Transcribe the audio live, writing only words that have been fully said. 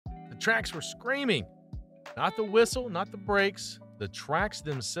tracks were screaming. Not the whistle, not the brakes, the tracks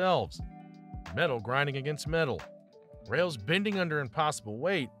themselves. Metal grinding against metal, rails bending under impossible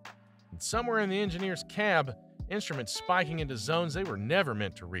weight, and somewhere in the engineer's cab, instruments spiking into zones they were never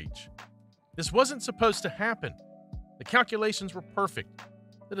meant to reach. This wasn't supposed to happen. The calculations were perfect.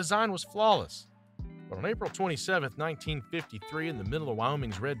 The design was flawless. But on April 27, 1953, in the middle of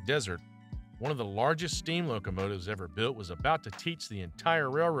Wyoming's Red Desert, one of the largest steam locomotives ever built was about to teach the entire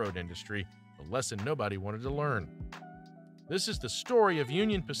railroad industry a lesson nobody wanted to learn. This is the story of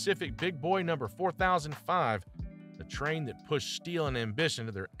Union Pacific Big Boy number 4005, the train that pushed steel and ambition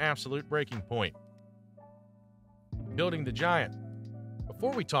to their absolute breaking point. Building the giant.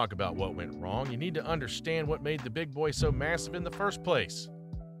 Before we talk about what went wrong, you need to understand what made the Big Boy so massive in the first place.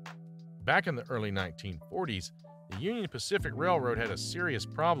 Back in the early 1940s, the Union Pacific Railroad had a serious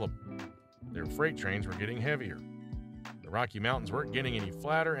problem. Their freight trains were getting heavier. The Rocky Mountains weren't getting any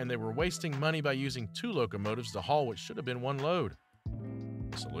flatter, and they were wasting money by using 2 locomotives to haul what should have been 1 load.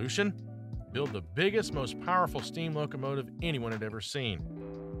 The solution? Build the biggest, most powerful steam locomotive anyone had ever seen.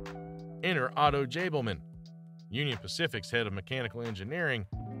 Enter Otto Jabelman, Union Pacific's head of mechanical engineering,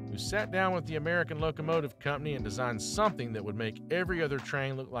 who sat down with the American Locomotive Company and designed something that would make every other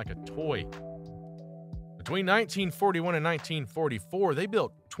train look like a toy. Between 1941 and 1944, they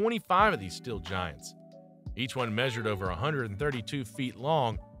built 25 of these steel giants. Each one measured over 132 feet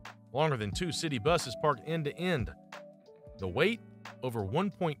long, longer than 2 city buses parked end to end. The weight? Over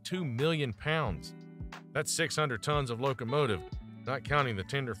 1.2 million pounds. That's 600 tons of locomotive, not counting the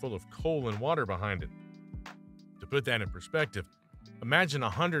tender full of coal and water behind it. To put that in perspective, imagine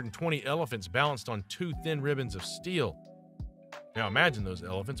 120 elephants balanced on 2 thin ribbons of steel. Now imagine those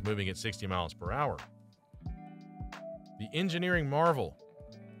elephants moving at 60 miles per hour. The engineering marvel.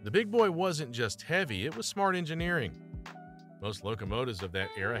 The Big Boy wasn't just heavy, it was smart engineering. Most locomotives of that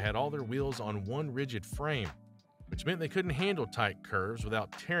era had all their wheels on one rigid frame, which meant they couldn't handle tight curves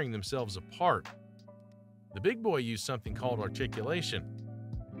without tearing themselves apart. The Big Boy used something called articulation.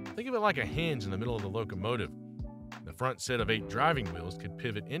 Think of it like a hinge in the middle of the locomotive. The front set of 8 driving wheels could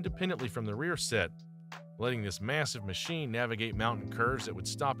pivot independently from the rear set, letting this massive machine navigate mountain curves that would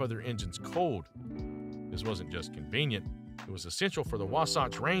stop other engines cold. This wasn't just convenient, it was essential for the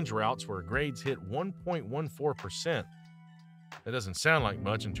Wasatch Range routes where grades hit 1.14%. That doesn't sound like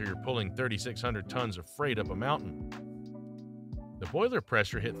much until you're pulling 3,600 tons of freight up a mountain. The boiler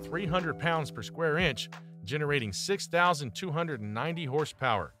pressure hit 300 pounds per square inch, generating 6,290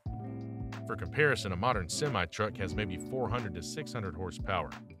 horsepower. For comparison, a modern semi-truck has maybe 400 to 600 horsepower.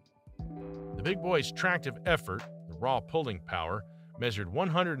 The Big Boy's tractive effort, the raw pulling power, measured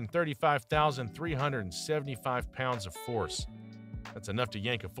 135,375 pounds of force. That's enough to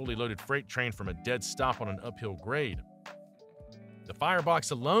yank a fully loaded freight train from a dead stop on an uphill grade. The firebox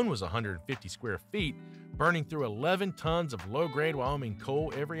alone was 150 square feet, burning through 11 tons of low-grade Wyoming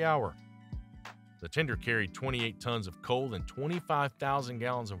coal every hour. The tender carried 28 tons of coal and 25,000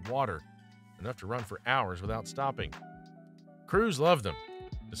 gallons of water, enough to run for hours without stopping. Crews loved them.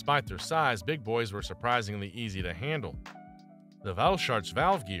 Despite their size, Big Boys were surprisingly easy to handle. The Valshart's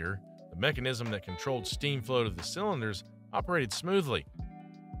valve gear, the mechanism that controlled steam flow to the cylinders, operated smoothly.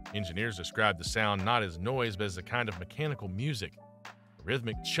 Engineers described the sound not as noise but as a kind of mechanical music, a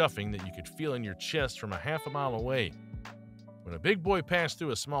rhythmic chuffing that you could feel in your chest from a half a mile away. When a Big Boy passed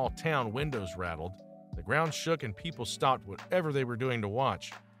through a small town, windows rattled, the ground shook, and people stopped whatever they were doing to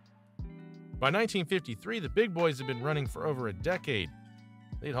watch. By 1953, the Big Boys had been running for over a decade.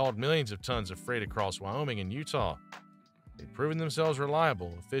 They'd hauled millions of tons of freight across Wyoming and Utah. They'd proven themselves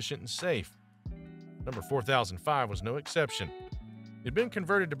reliable, efficient, and safe. Number 4005 was no exception. It had been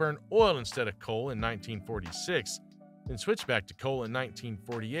converted to burn oil instead of coal in 1946, then switched back to coal in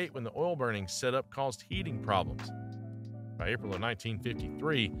 1948 when the oil-burning setup caused heating problems. By April of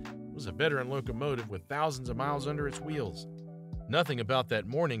 1953, it was a veteran locomotive with thousands of miles under its wheels. Nothing about that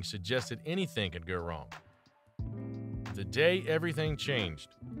morning suggested anything could go wrong. The day everything changed.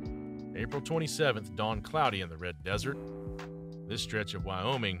 April 27th dawned cloudy in the Red Desert. This stretch of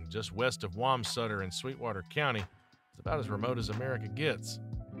Wyoming, just west of Wamsutter in Sweetwater County, is about as remote as America gets.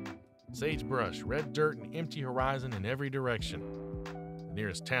 Sagebrush, red dirt, and empty horizon in every direction. The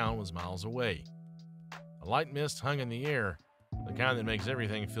nearest town was miles away. A light mist hung in the air, the kind that makes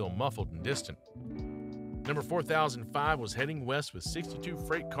everything feel muffled and distant. Number 4005 was heading west with 62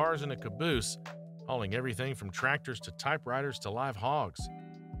 freight cars and a caboose, hauling everything from tractors to typewriters to live hogs.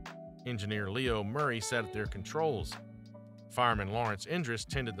 Engineer Leo Murray sat at their controls. Fireman Lawrence Indris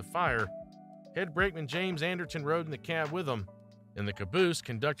tended the fire. Head brakeman James Anderton rode in the cab with them. In the caboose,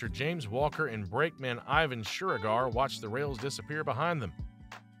 conductor James Walker and brakeman Ivan Shurigar watched the rails disappear behind them.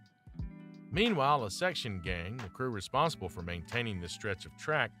 Meanwhile, a section gang, the crew responsible for maintaining this stretch of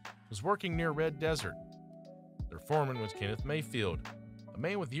track, was working near Red Desert. Their foreman was Kenneth Mayfield, a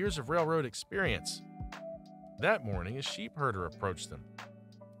man with years of railroad experience. That morning, a sheep herder approached them.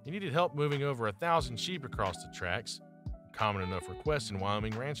 He needed help moving over 1,000 sheep across the tracks, a common enough request in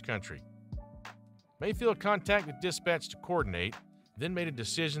Wyoming ranch country. Mayfield contacted dispatch to coordinate, then made a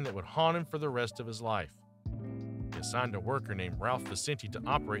decision that would haunt him for the rest of his life. He assigned a worker named Ralph Vicente to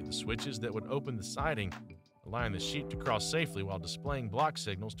operate the switches that would open the siding, allowing the sheep to cross safely while displaying block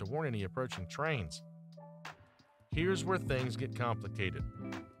signals to warn any approaching trains. Here's where things get complicated.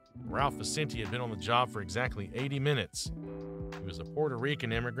 Ralph Vicente had been on the job for exactly 80 minutes. He was a Puerto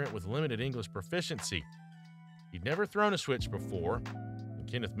Rican immigrant with limited English proficiency. He'd never thrown a switch before, and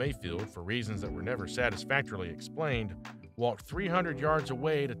Kenneth Mayfield, for reasons that were never satisfactorily explained, walked 300 yards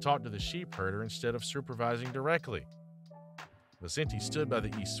away to talk to the sheep herder instead of supervising directly. Vicente stood by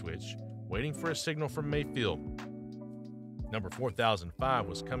the east switch, waiting for a signal from Mayfield. Number 4005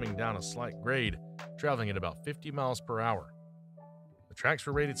 was coming down a slight grade, traveling at about 50 miles per hour. The tracks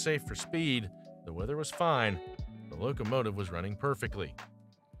were rated safe for speed, the weather was fine, the locomotive was running perfectly.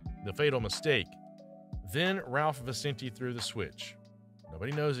 The fatal mistake. Then Ralph Vicente threw the switch.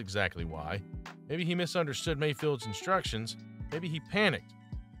 Nobody knows exactly why. Maybe he misunderstood Mayfield's instructions. Maybe he panicked.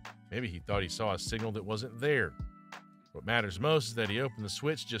 Maybe he thought he saw a signal that wasn't there. What matters most is that he opened the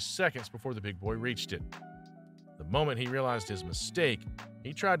switch just seconds before the big boy reached it. The moment he realized his mistake,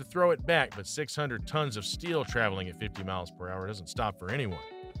 he tried to throw it back, but 600 tons of steel traveling at 50 miles per hour doesn't stop for anyone.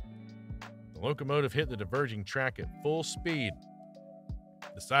 The locomotive hit the diverging track at full speed.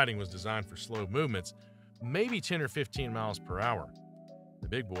 The siding was designed for slow movements, maybe 10 or 15 miles per hour. The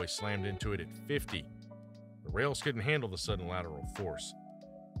big boy slammed into it at 50. The rails couldn't handle the sudden lateral force.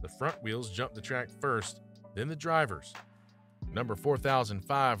 The front wheels jumped the track first, then the drivers. Number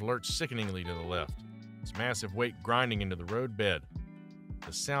 4005 lurched sickeningly to the left, its massive weight grinding into the roadbed.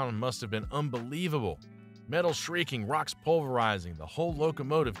 The sound must have been unbelievable. Metal shrieking, rocks pulverizing, the whole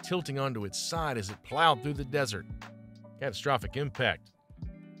locomotive tilting onto its side as it plowed through the desert. Catastrophic impact.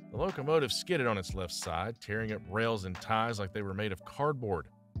 The locomotive skidded on its left side, tearing up rails and ties like they were made of cardboard.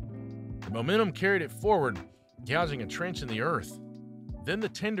 The momentum carried it forward, gouging a trench in the earth. Then the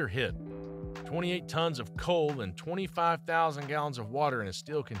tender hit. 28 tons of coal and 25,000 gallons of water in a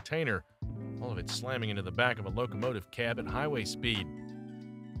steel container, all of it slamming into the back of a locomotive cab at highway speed.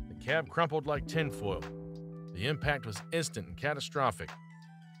 The cab crumpled like tinfoil. The impact was instant and catastrophic.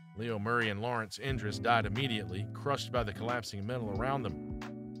 Leo Murray and Lawrence Indris died immediately, crushed by the collapsing metal around them.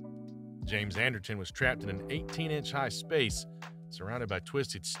 James Anderton was trapped in an 18-inch high space, surrounded by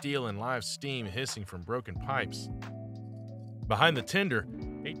twisted steel and live steam hissing from broken pipes. Behind the tender,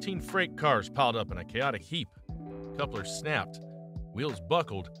 18 freight cars piled up in a chaotic heap. Couplers snapped, wheels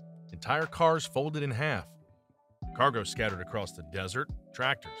buckled, entire cars folded in half. Cargo scattered across the desert,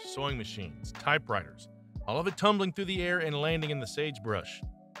 tractors, sewing machines, typewriters, all of it tumbling through the air and landing in the sagebrush.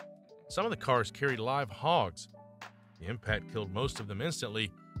 Some of the cars carried live hogs. The impact killed most of them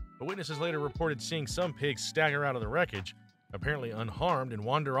instantly, but witnesses later reported seeing some pigs stagger out of the wreckage, apparently unharmed, and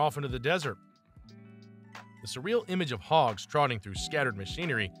wander off into the desert. The surreal image of hogs trotting through scattered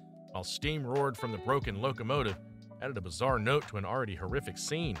machinery while steam roared from the broken locomotive added a bizarre note to an already horrific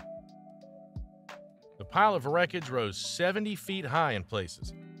scene. The pile of wreckage rose 70 feet high in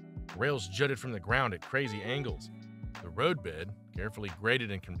places. Rails jutted from the ground at crazy angles. The roadbed, carefully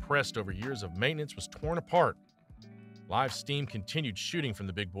graded and compressed over years of maintenance, was torn apart. Live steam continued shooting from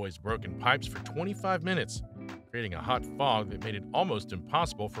the big boy's broken pipes for 25 minutes, creating a hot fog that made it almost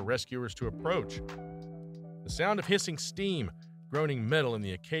impossible for rescuers to approach. The sound of hissing steam, groaning metal, and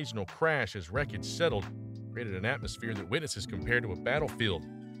the occasional crash as wreckage settled created an atmosphere that witnesses compared to a battlefield.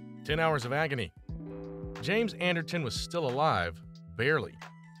 10 hours of agony. James Anderton was still alive, barely.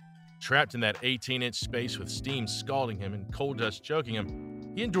 Trapped in that 18-inch space with steam scalding him and coal dust choking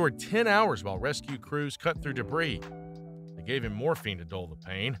him, he endured 10 hours while rescue crews cut through debris. They gave him morphine to dull the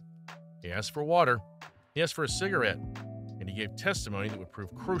pain. He asked for water. He asked for a cigarette. And he gave testimony that would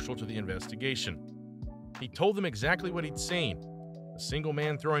prove crucial to the investigation. He told them exactly what he'd seen. A single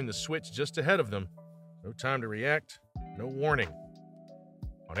man throwing the switch just ahead of them. No time to react, no warning.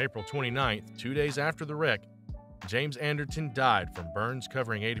 On April 29th, 2 days after the wreck, James Anderton died from burns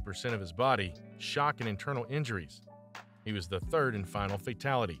covering 80% of his body, shock, and internal injuries. He was the third and final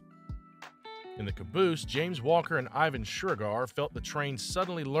fatality. In the caboose, James Walker and Ivan Sugar felt the train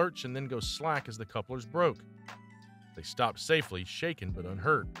suddenly lurch and then go slack as the couplers broke. They stopped safely, shaken but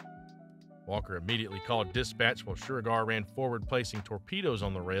unhurt. Walker immediately called dispatch while Sugar ran forward, placing torpedoes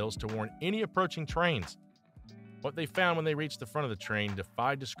on the rails to warn any approaching trains. What they found when they reached the front of the train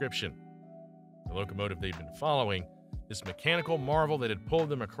defied description. The locomotive they'd been following, this mechanical marvel that had pulled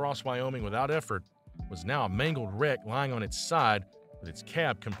them across Wyoming without effort, was now a mangled wreck lying on its side with its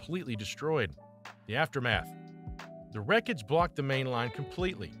cab completely destroyed. The aftermath. The wreckage blocked the main line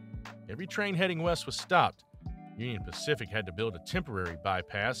completely. Every train heading west was stopped. Union Pacific had to build a temporary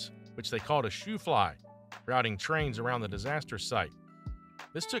bypass, which they called a shoe fly, routing trains around the disaster site.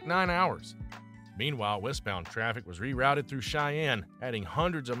 This took 9 hours. Meanwhile, westbound traffic was rerouted through Cheyenne, adding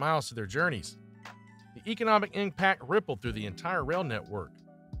hundreds of miles to their journeys. The economic impact rippled through the entire rail network.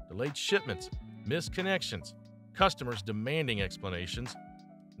 Delayed shipments, missed connections, customers demanding explanations.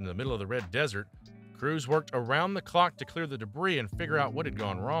 In the middle of the Red Desert, crews worked around the clock to clear the debris and figure out what had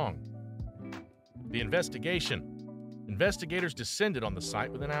gone wrong. The investigation. Investigators descended on the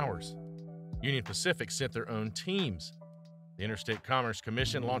site within hours. Union Pacific sent their own teams. The Interstate Commerce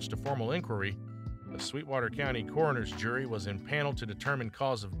Commission launched a formal inquiry. The Sweetwater County coroner's jury was impaneled to determine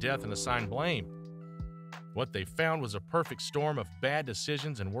cause of death and assign blame. What they found was a perfect storm of bad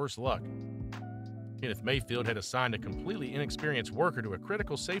decisions and worse luck. Kenneth Mayfield had assigned a completely inexperienced worker to a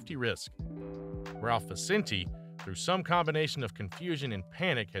critical safety risk. Ralph Vicente, through some combination of confusion and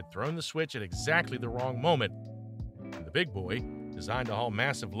panic, had thrown the switch at exactly the wrong moment. And the big boy, designed to haul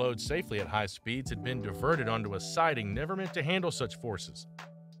massive loads safely at high speeds, had been diverted onto a siding never meant to handle such forces.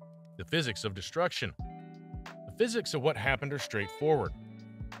 The physics of destruction. The physics of what happened are straightforward.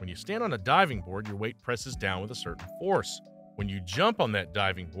 When you stand on a diving board, your weight presses down with a certain force. When you jump on that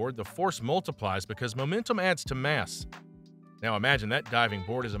diving board, the force multiplies because momentum adds to mass. Now imagine that diving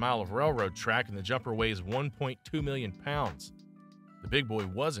board is a mile of railroad track and the jumper weighs 1.2 million pounds. The big boy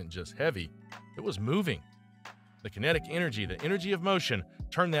wasn't just heavy, it was moving. The kinetic energy, the energy of motion,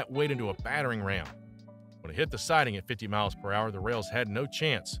 turned that weight into a battering ram. When it hit the siding at 50 miles per hour, the rails had no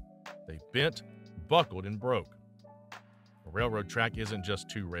chance. They bent, buckled, and broke. A railroad track isn't just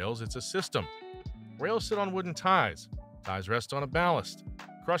two rails, it's a system. Rails sit on wooden ties. Ties rest on a ballast,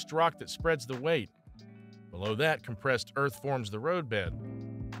 crushed rock that spreads the weight. Below that, compressed earth forms the roadbed.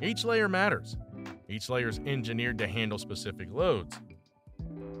 Each layer matters. Each layer is engineered to handle specific loads.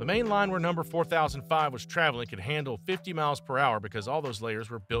 The main line where number 4005 was traveling could handle 50 miles per hour because all those layers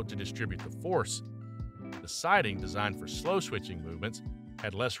were built to distribute the force. The siding, designed for slow switching movements,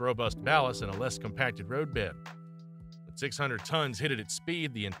 had less robust ballast and a less compacted roadbed. When 600 tons hit it at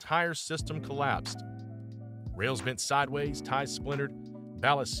speed, the entire system collapsed. Rails bent sideways, ties splintered,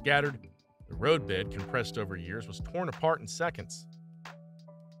 ballast scattered. The roadbed, compressed over years, was torn apart in seconds.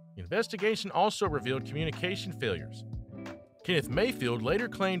 The investigation also revealed communication failures. Kenneth Mayfield later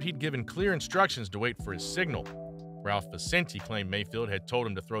claimed he'd given clear instructions to wait for his signal. Ralph Vicente claimed Mayfield had told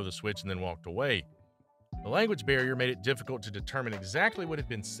him to throw the switch and then walked away. The language barrier made it difficult to determine exactly what had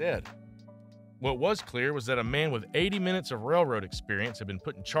been said. What was clear was that a man with 80 minutes of railroad experience had been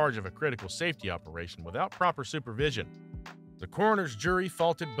put in charge of a critical safety operation without proper supervision. The coroner's jury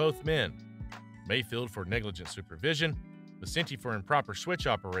faulted both men. Mayfield for negligent supervision, Vicente for improper switch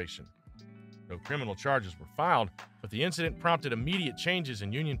operation. No criminal charges were filed, but the incident prompted immediate changes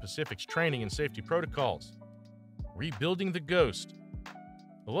in Union Pacific's training and safety protocols. Rebuilding the ghost.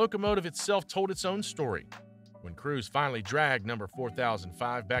 The locomotive itself told its own story. When crews finally dragged number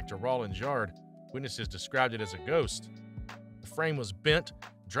 4005 back to Rawlins Yard, witnesses described it as a ghost. The frame was bent,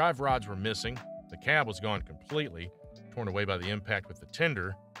 drive rods were missing, the cab was gone completely, torn away by the impact with the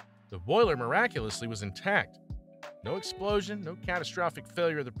tender. The boiler miraculously was intact. No explosion, no catastrophic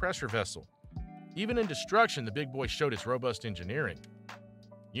failure of the pressure vessel. Even in destruction, the big boy showed its robust engineering.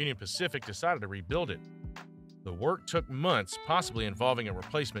 Union Pacific decided to rebuild it. The work took months, possibly involving a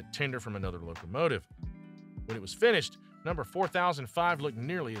replacement tender from another locomotive. When it was finished, number 4005 looked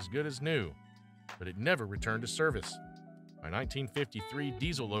nearly as good as new, but it never returned to service. By 1953,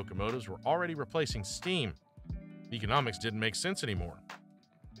 diesel locomotives were already replacing steam. Economics didn't make sense anymore.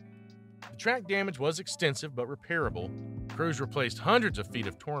 The track damage was extensive but repairable. Crews replaced hundreds of feet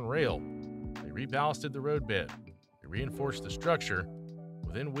of torn rail. They reballasted the roadbed. They reinforced the structure.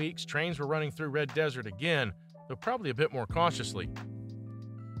 Within weeks, trains were running through Red Desert again, though probably a bit more cautiously.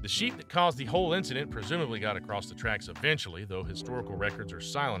 The sheep that caused the whole incident presumably got across the tracks eventually, though historical records are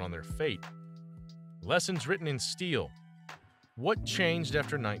silent on their fate. Lessons written in steel. What changed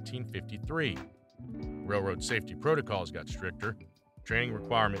after 1953? Railroad safety protocols got stricter. Training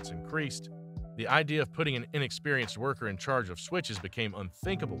requirements increased. The idea of putting an inexperienced worker in charge of switches became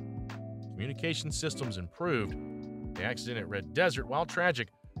unthinkable. Communication systems improved. The accident at Red Desert, while tragic,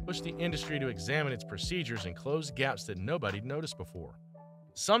 pushed the industry to examine its procedures and close gaps that nobody'd noticed before.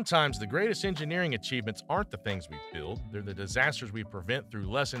 Sometimes the greatest engineering achievements aren't the things we build, they're the disasters we prevent through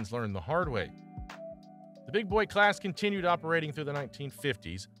lessons learned the hard way. The big boy class continued operating through the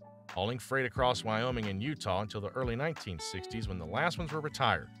 1950s. hauling freight across Wyoming and Utah until the early 1960s when the last ones were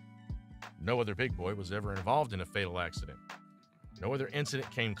retired. No other big boy was ever involved in a fatal accident. No other incident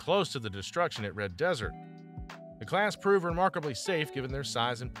came close to the destruction at Red Desert. The class proved remarkably safe given their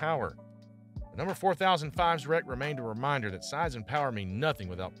size and power. The number 4005's wreck remained a reminder that size and power mean nothing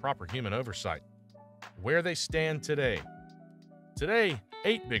without proper human oversight. Where they stand today. Today,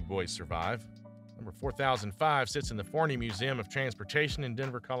 8 big boys survive. Number 4005 sits in the Forney Museum of Transportation in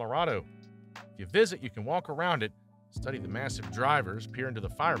Denver, Colorado. If you visit, you can walk around it, study the massive drivers, peer into the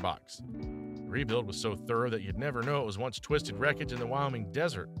firebox. The rebuild was so thorough that you'd never know it was once twisted wreckage in the Wyoming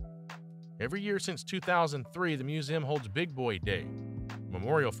desert. Every year since 2003, the museum holds Big Boy Day, a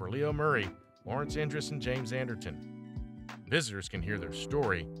memorial for Leo Murray, Lawrence Indris, and James Anderton. Visitors can hear their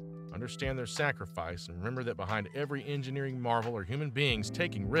story, understand their sacrifice, and remember that behind every engineering marvel are human beings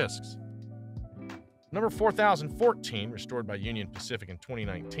taking risks. Number 4014, restored by Union Pacific in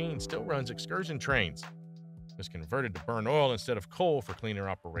 2019, still runs excursion trains. It was converted to burn oil instead of coal for cleaner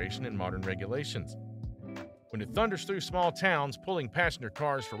operation and modern regulations. When it thunders through small towns, pulling passenger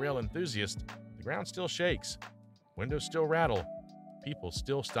cars for rail enthusiasts, the ground still shakes, windows still rattle, people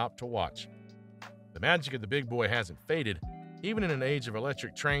still stop to watch. The magic of the big boy hasn't faded, even in an age of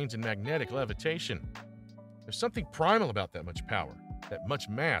electric trains and magnetic levitation. There's something primal about that much power, that much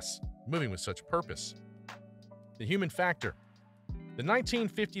mass, moving with such purpose. The human factor. The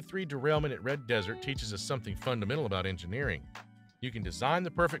 1953 derailment at Red Desert teaches us something fundamental about engineering. You can design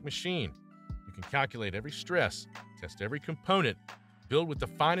the perfect machine. You can calculate every stress, test every component, build with the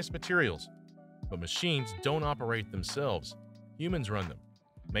finest materials. But machines don't operate themselves. Humans run them,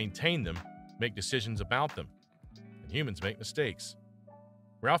 maintain them, make decisions about them. And humans make mistakes.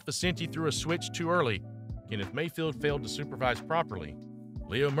 Ralph Vicente threw a switch too early. Kenneth Mayfield failed to supervise properly.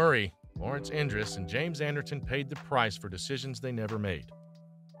 Leo Murray, Lawrence Indris, and James Anderton paid the price for decisions they never made.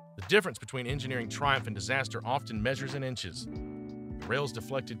 The difference between engineering triumph and disaster often measures in inches. The rails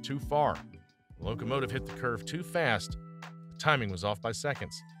deflected too far. The locomotive hit the curve too fast. The timing was off by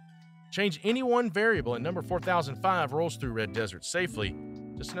seconds. Change any one variable and number 4005 rolls through Red Desert safely.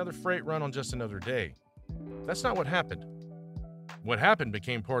 Just another freight run on just another day. That's not what happened. What happened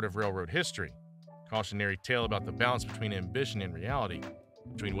became part of railroad history. Cautionary tale about the balance between ambition and reality,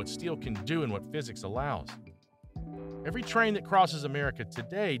 between what steel can do and what physics allows. Every train that crosses America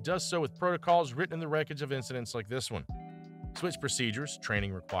today does so with protocols written in the wreckage of incidents like this one. Switch procedures,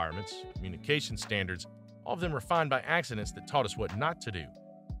 training requirements, communication standards, all of them refined by accidents that taught us what not to do.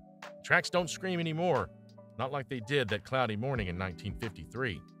 Tracks don't scream anymore, not like they did that cloudy morning in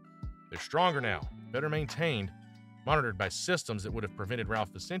 1953. They're stronger now, better maintained, monitored by systems that would have prevented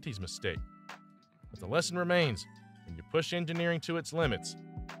Ralph Vicente's mistake. But the lesson remains, when you push engineering to its limits,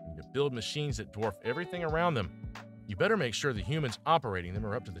 when you build machines that dwarf everything around them, you better make sure the humans operating them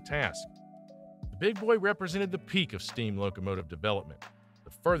are up to the task. The big boy represented the peak of steam locomotive development,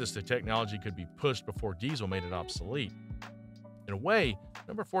 the furthest the technology could be pushed before diesel made it obsolete. In a way,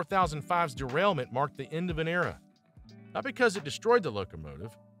 number 4005's derailment marked the end of an era. Not because it destroyed the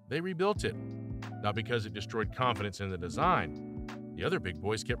locomotive, they rebuilt it. Not because it destroyed confidence in the design. The other big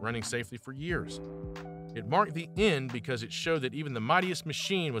boys kept running safely for years. It marked the end because it showed that even the mightiest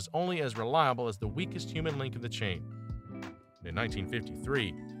machine was only as reliable as the weakest human link in the chain. In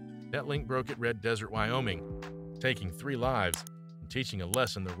 1953, that link broke at Red Desert, Wyoming, taking 3 lives and teaching a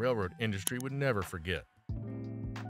lesson the railroad industry would never forget.